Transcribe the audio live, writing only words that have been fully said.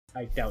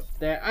I doubt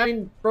that. I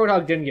mean,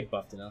 Roadhog didn't get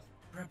buffed enough.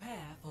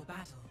 Prepare for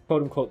battle.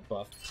 Quote unquote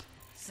buffed.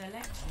 Select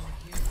your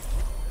hero.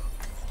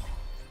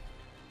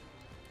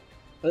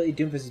 Lately,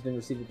 Doomfist has been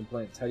receiving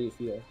complaints. How do you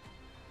feel?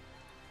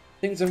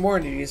 Things in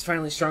Warranty is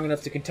finally strong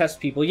enough to contest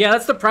people. Yeah,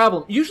 that's the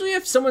problem. Usually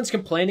if someone's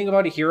complaining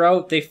about a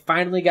hero, they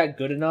finally got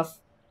good enough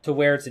to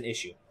where it's an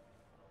issue.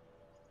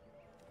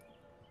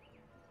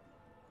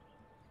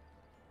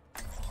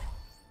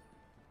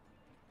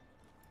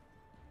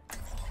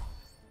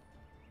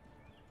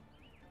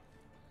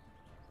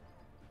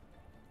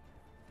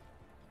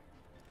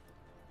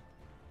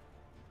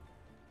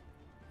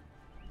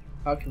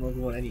 How can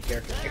one win any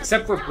character?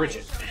 Except for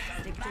Bridget.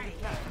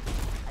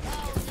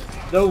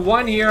 The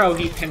one hero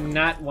he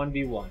cannot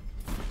 1v1.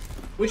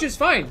 Which is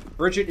fine.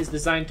 Bridget is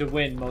designed to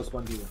win most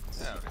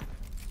 1v1s.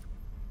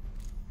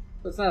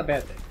 So it's not a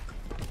bad thing.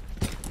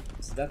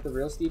 Is that the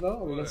real Steve-O?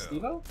 Are we against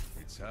Steve-O?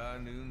 It's high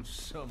noon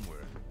somewhere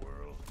in the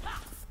world.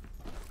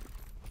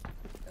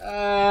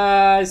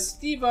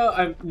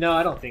 Steve-O... no,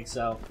 I don't think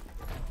so.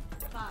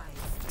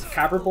 It's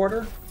Copper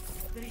Border?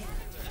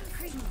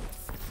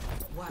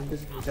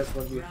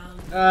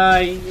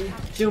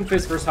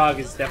 Doomfist vs. Hog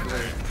is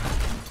definitely...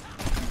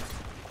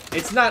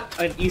 It's not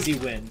an easy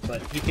win,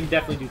 but he can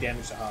definitely do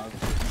damage to Hog.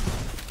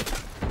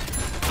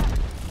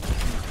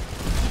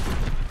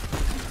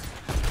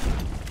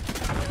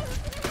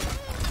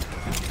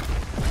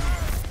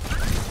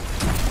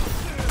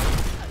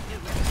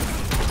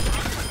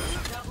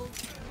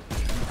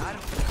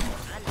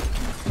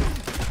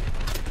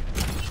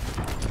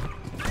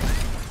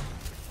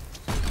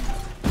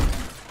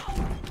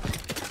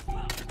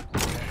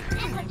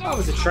 That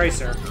was a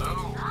Tracer.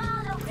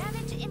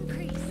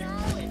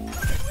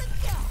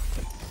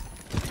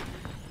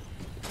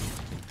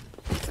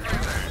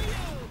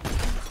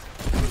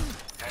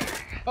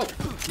 Oh,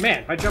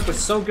 man, my jump was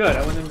so good,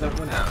 I went into that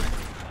window.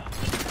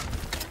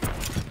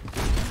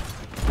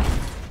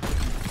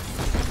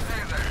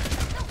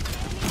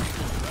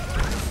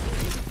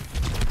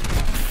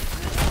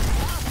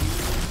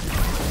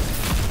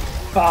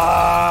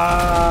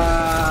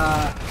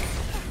 Fuck!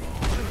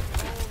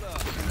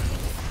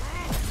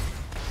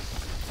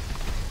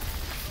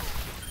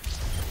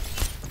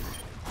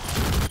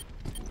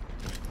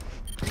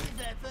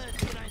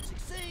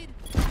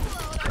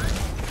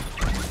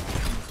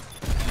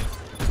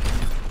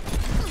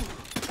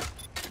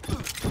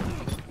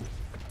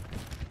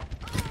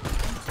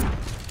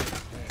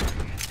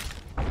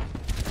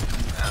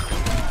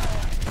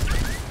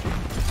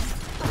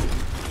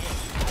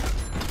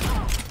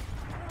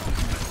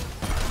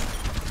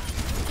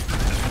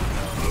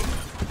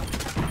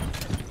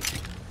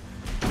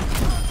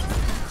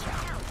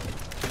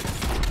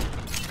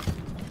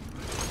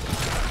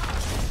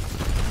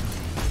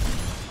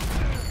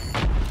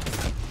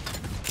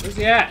 Where's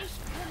he at?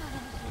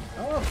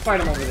 I want to fight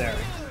him over there.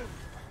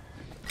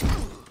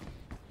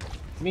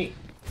 Me.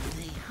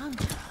 The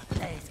hunter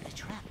lays a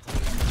trap.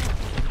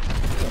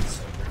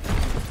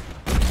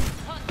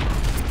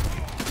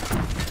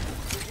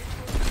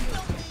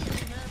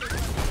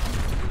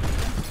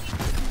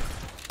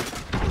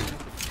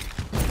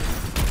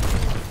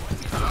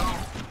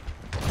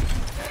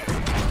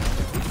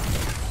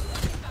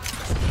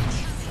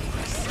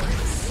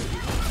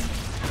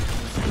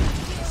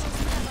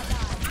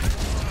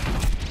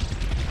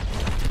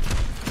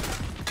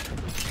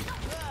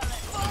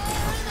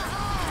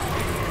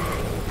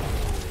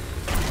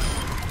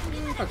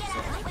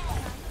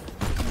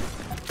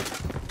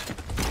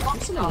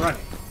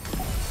 Running.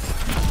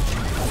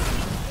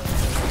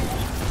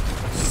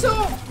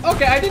 So,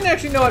 okay, I didn't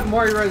actually know what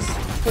Moira's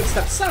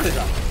footsteps sounded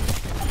like.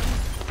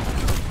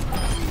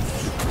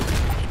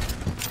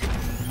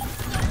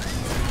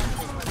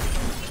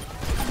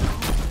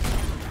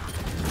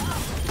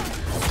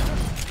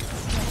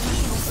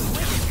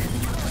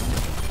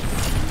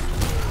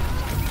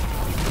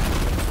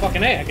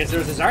 Fucking A, I guess there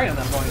was a Zarya on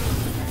that point.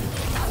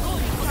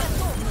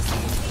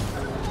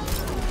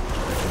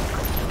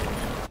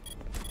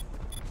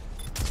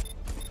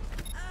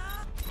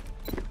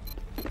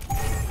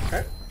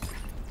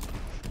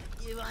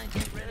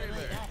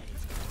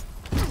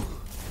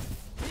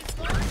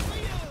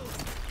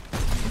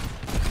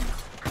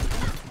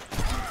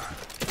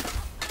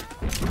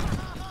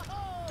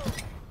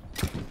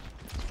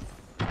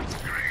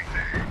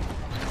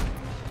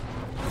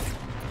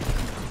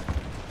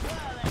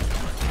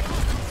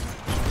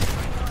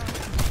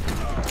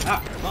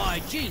 My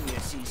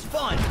genius is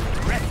finally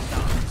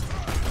recognized.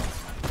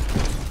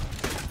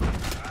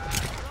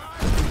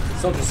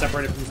 Soldier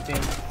separated from his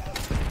team.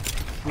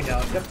 We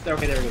know. Yep,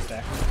 okay, there he goes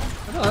back.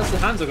 Oh no, that's the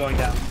Hanzo going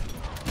down.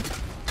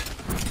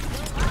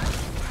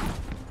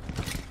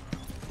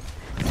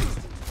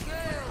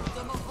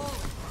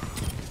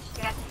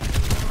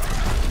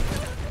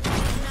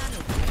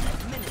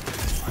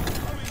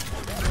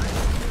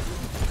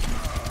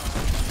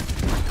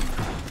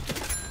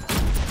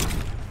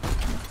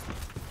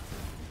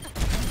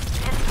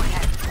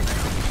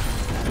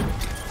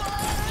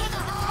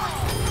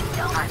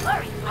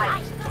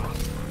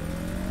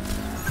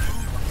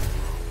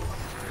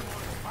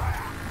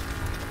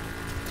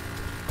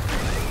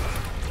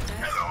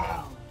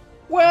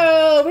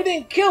 we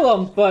didn't kill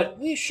him, but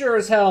we sure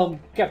as hell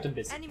kept him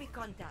busy. Enemy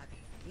contact.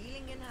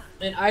 Healing enough.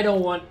 And I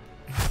don't want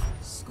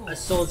a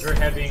soldier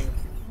having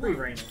free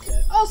reign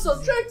instead.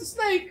 Also, Drake the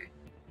Snake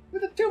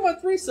with a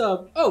 2-month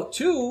resub. Oh,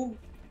 2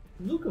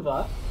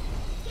 Lukova.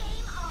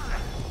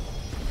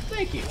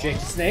 Thank you, Jake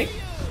the Snake.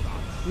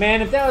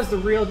 Man, if that was the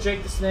real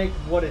Jake the Snake,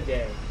 what a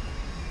day.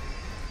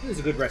 He was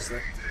a good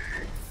wrestler.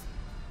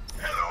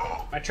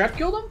 My trap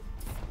killed him?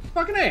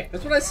 Fucking A,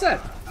 that's what I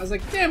said. I was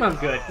like, damn, I'm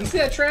good. You see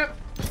that trap?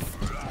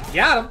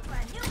 Got him.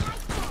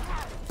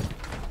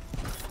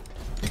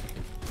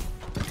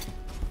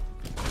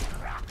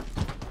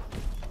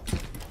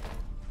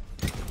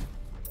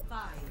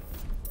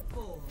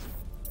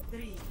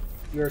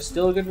 You're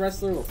still a good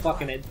wrestler? Well,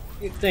 fucking it.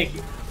 Thank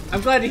you.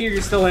 I'm glad to hear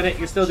you're still in it.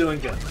 You're still doing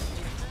good.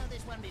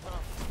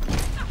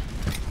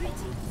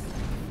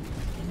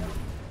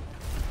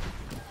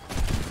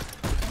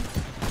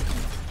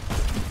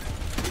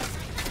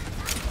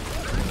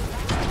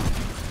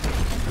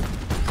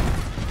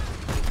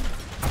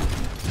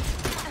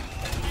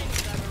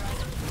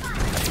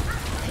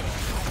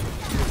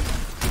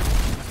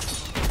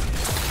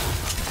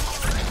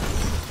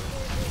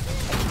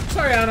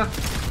 Sorry, Anna.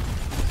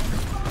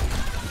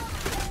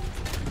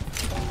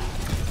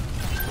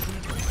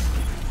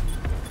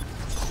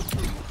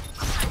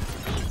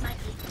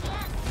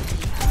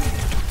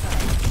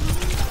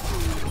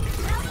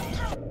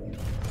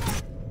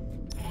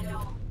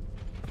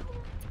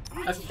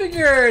 I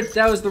figured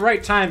that was the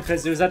right time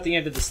because it was at the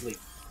end of the sleep.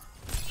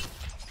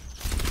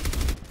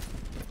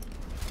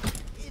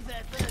 If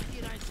that first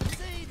you don't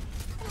succeed,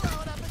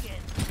 blow it up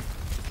again.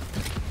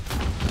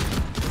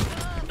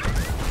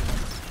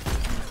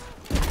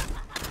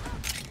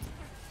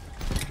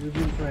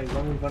 Review for a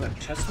long run of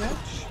chess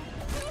match?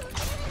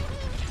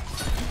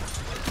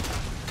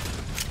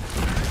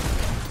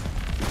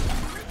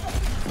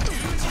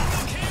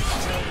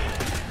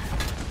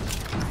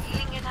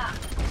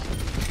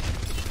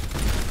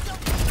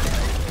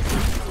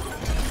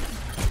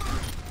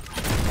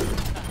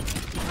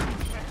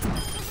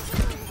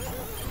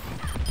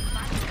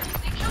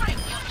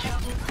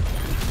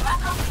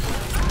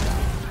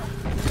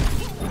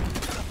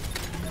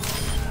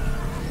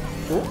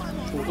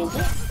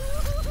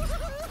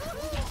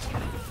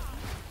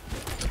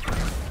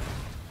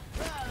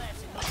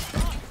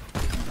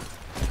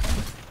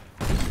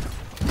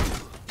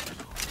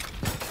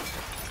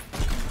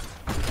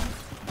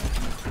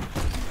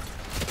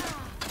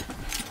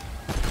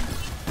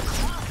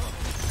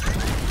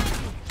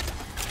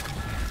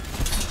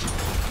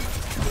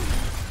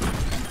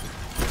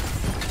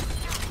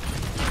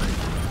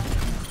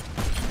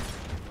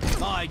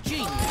 My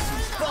genius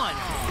is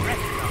finally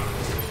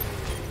recognized.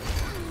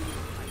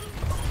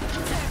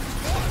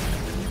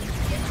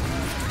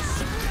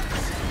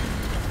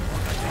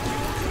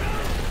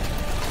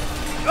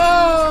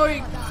 Oh, he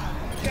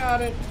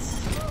got it.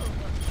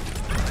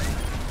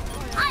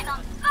 I'm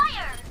on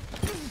fire!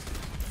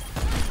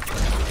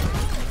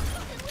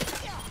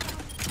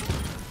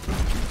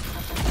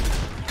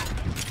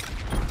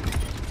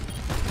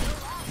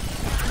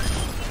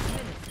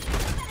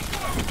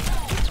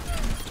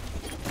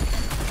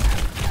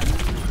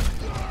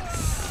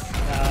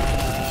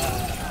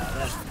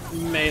 That's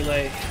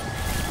melee.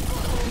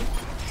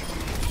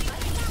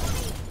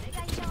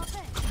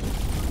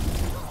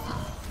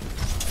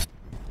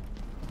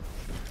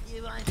 You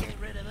won't get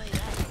rid of me,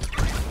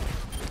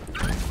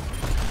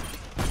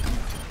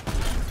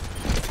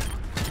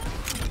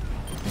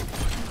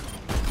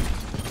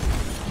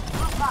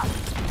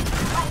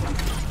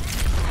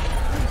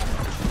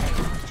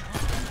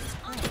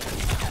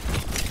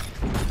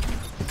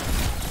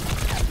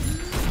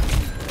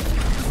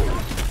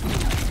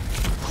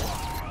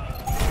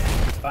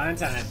 Fine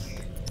time.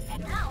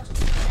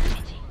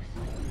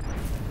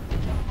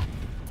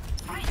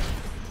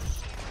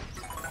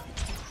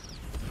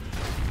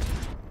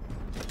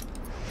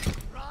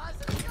 Rise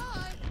and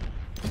shine.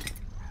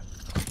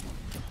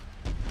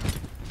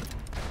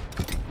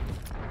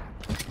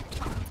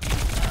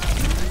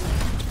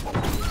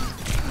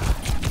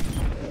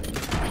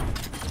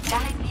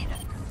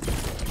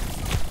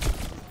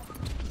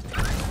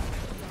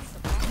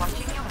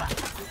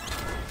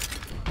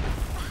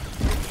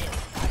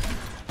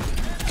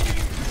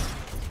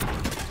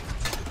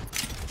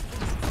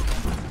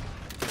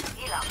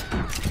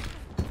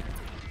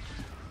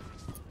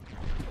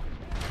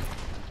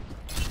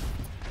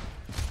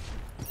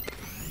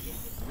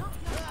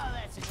 Oh,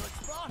 that's a good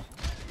spot.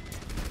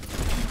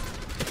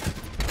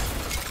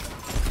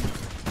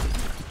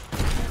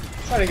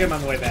 Try to get him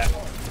on the way back.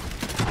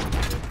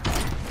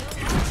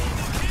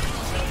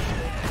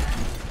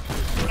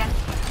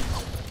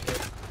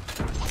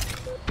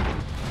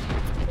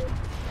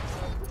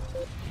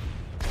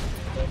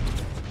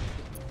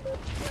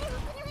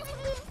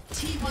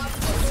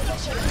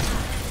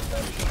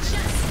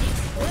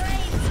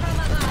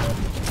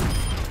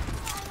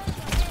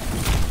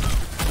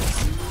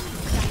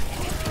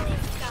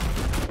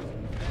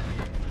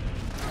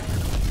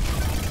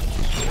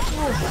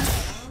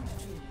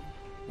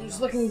 It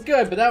was looking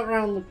good, but that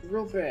round looked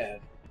real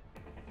bad.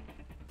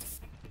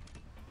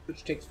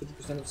 Which takes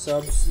 50% of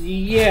subs.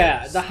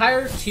 Yeah, the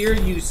higher tier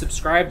you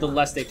subscribe, the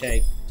less they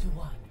take.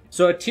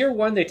 So at tier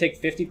 1, they take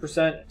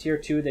 50%. At tier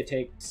 2, they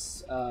take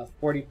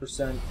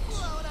 40%.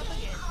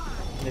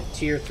 And at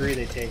tier 3,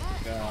 they take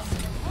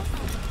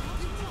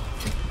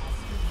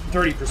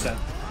 30%.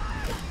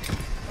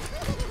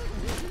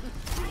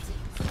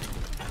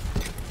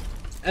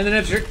 And then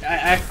if you're,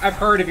 I've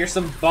heard if you're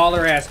some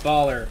baller-ass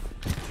baller,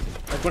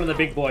 like one of the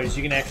big boys,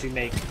 you can actually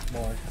make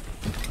more.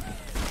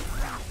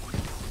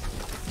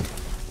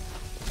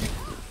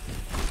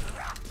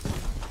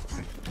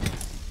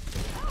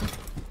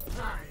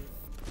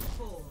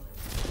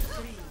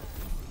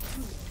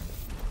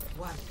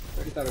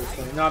 I thought it was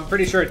 20. No, I'm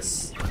pretty sure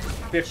it's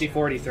 50,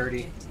 40,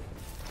 30.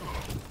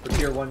 For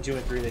tier 1, 2,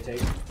 and 3 they take.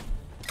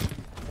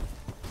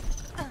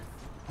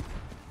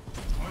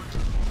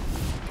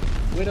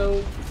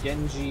 Widow,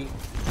 Genji.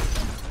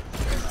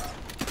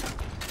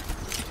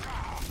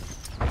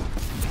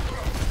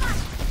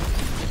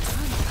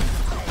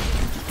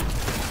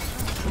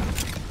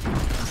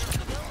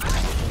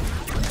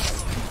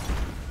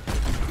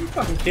 Are you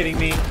fucking kidding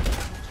me?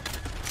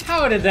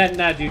 How did that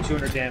not do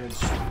 200 damage?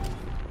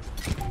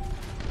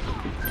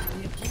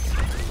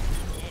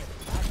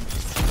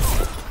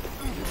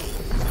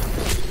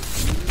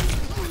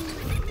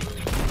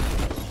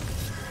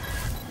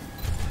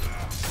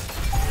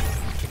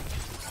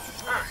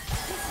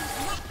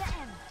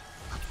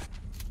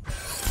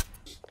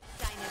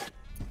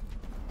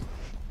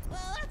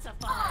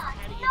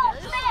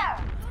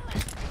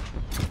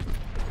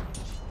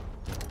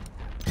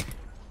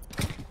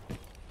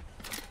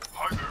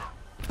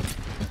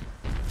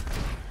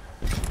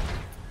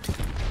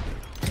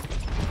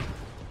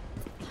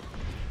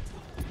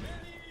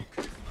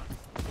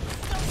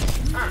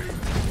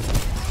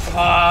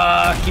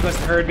 He must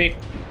have heard me.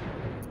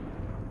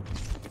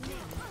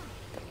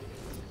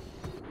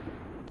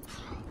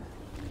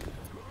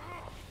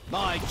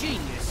 My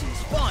genius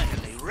is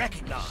finally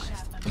recognized.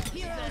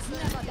 Heroes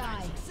never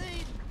die.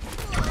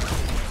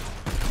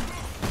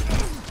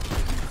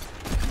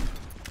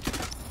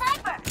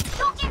 Sniper,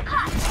 don't get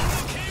caught.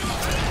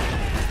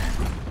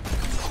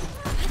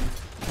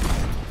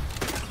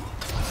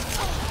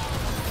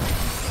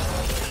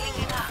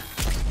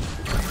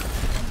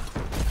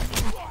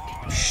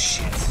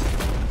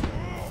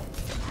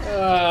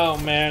 Oh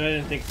man, I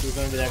didn't think it was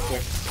going to be that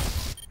quick.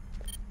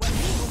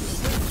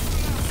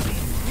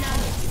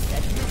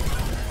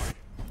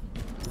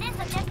 This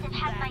objective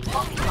has my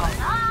Pokemon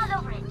all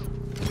over it.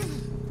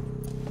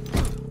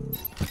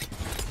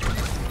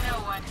 No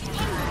one can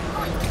hit my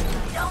point.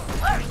 Don't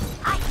worry,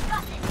 I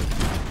got this.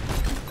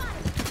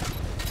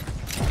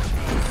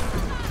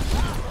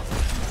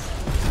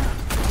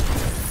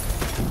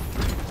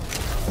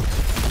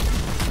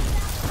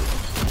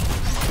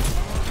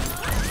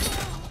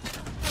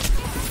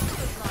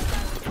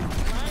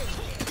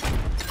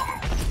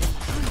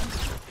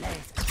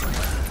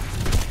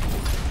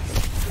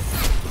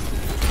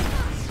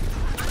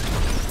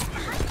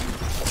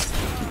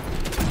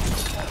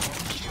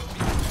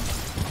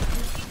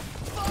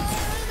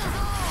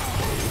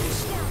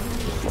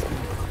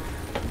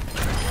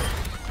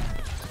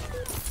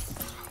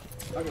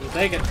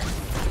 Take it.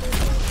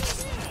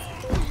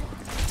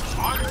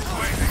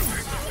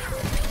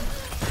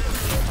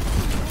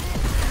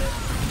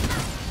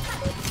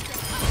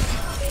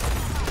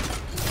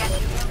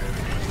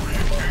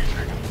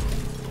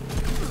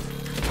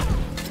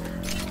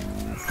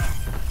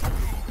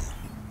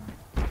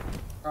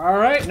 All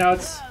right, now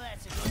it's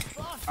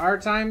our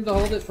time to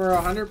hold it for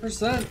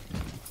 100%.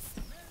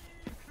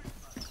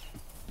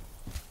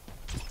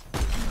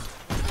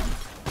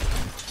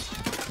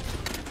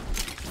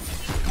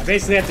 I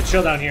basically have to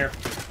chill down here.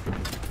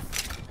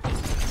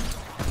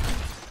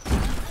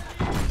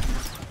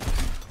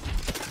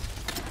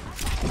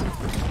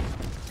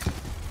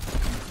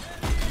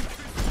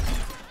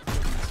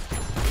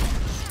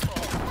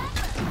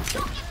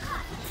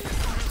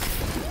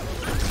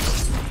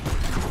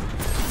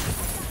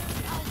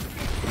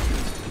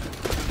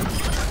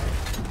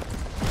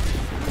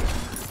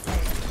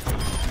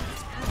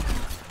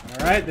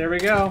 All right, there we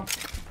go.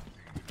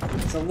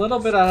 It's a little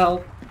bit of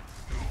help.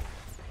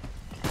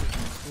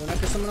 You went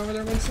after someone over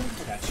there, Winston?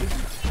 I got you.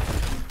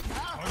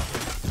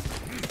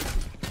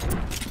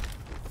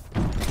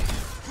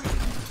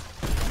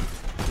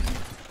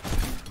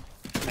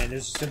 Man,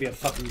 there's just gonna be a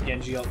fucking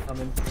Genji ult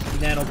coming.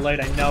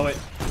 Nanoblade, I know it.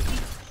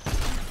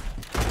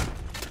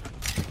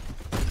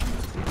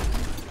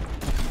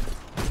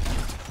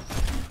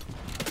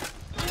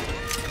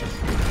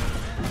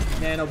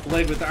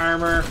 Nanoblade with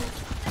armor.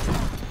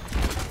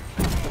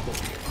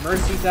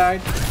 Mercy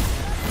died.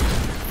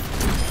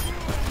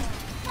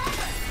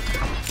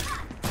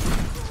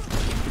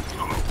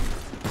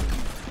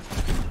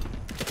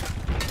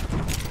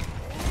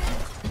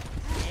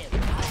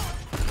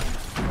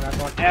 We're not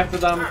going after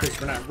them because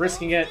we're not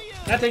risking it.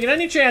 Not taking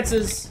any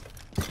chances.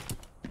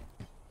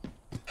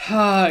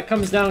 It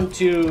comes down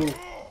to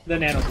the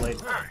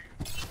Nanoblade.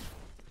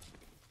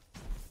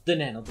 The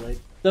Nanoblade.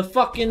 The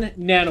fucking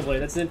Nanoblade.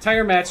 That's the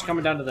entire match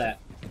coming down to that.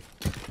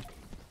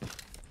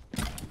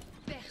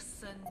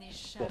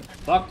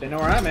 Fuck, they know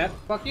where I'm at.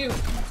 Fuck you. No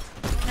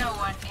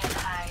one can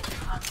hide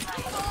from my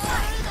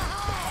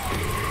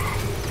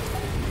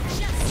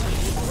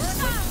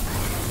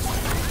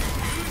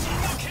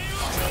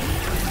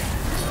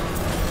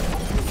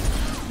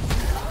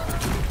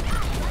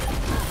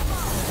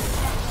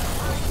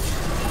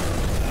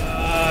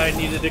I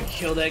needed to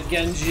kill that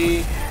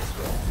Genji.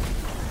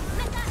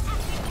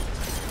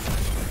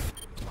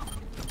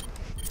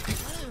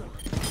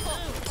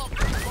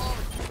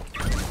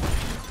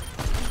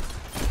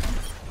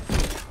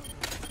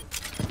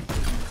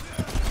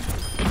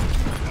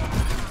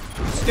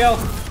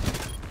 Stealth.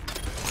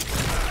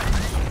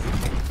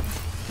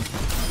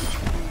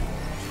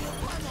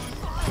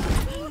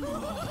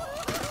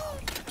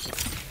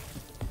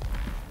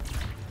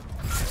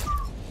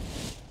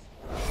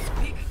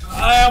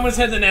 I almost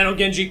had the Nano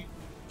Genji.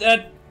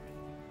 That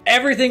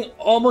everything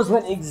almost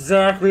went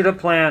exactly to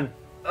plan.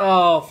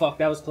 Oh fuck,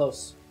 that was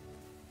close.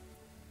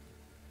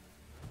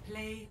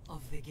 Play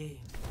of the game.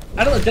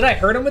 I don't know. Did I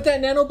hurt him with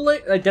that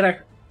Nanoblade? Like, did I?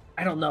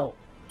 I don't know.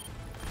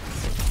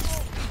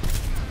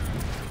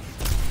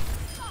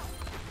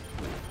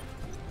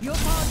 You're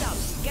powered up.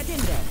 Get in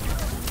there.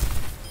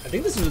 I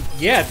think this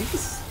was. Yeah, I think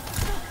this.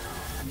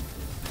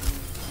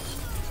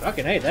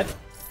 Fucking hey, that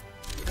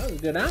was a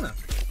good Ana.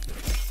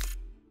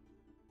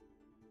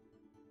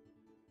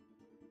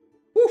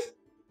 Woof.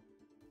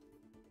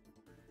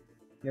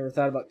 Never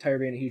thought about Tyre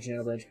being a huge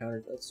Nanoblade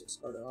counter. That's just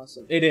sort of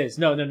awesome. It is.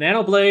 No, the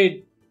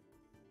Nanoblade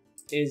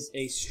is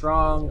a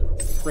strong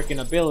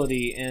freaking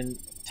ability, and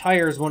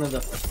Tyre is one of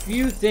the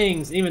few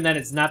things, even then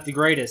it's not the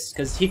greatest,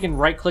 because he can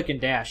right-click and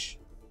dash.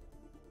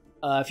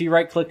 If he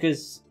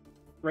right-clicks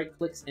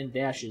and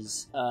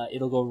dashes,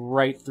 it'll go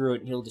right through it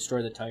and he'll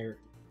destroy the Tyre.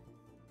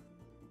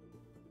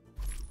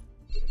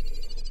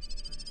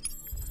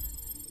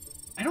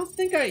 I don't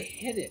think I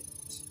hit it.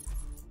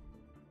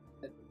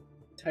 That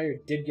Tyre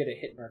did get a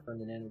hit mark on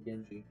the Nano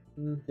Genji.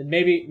 Then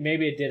maybe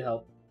it did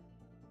help.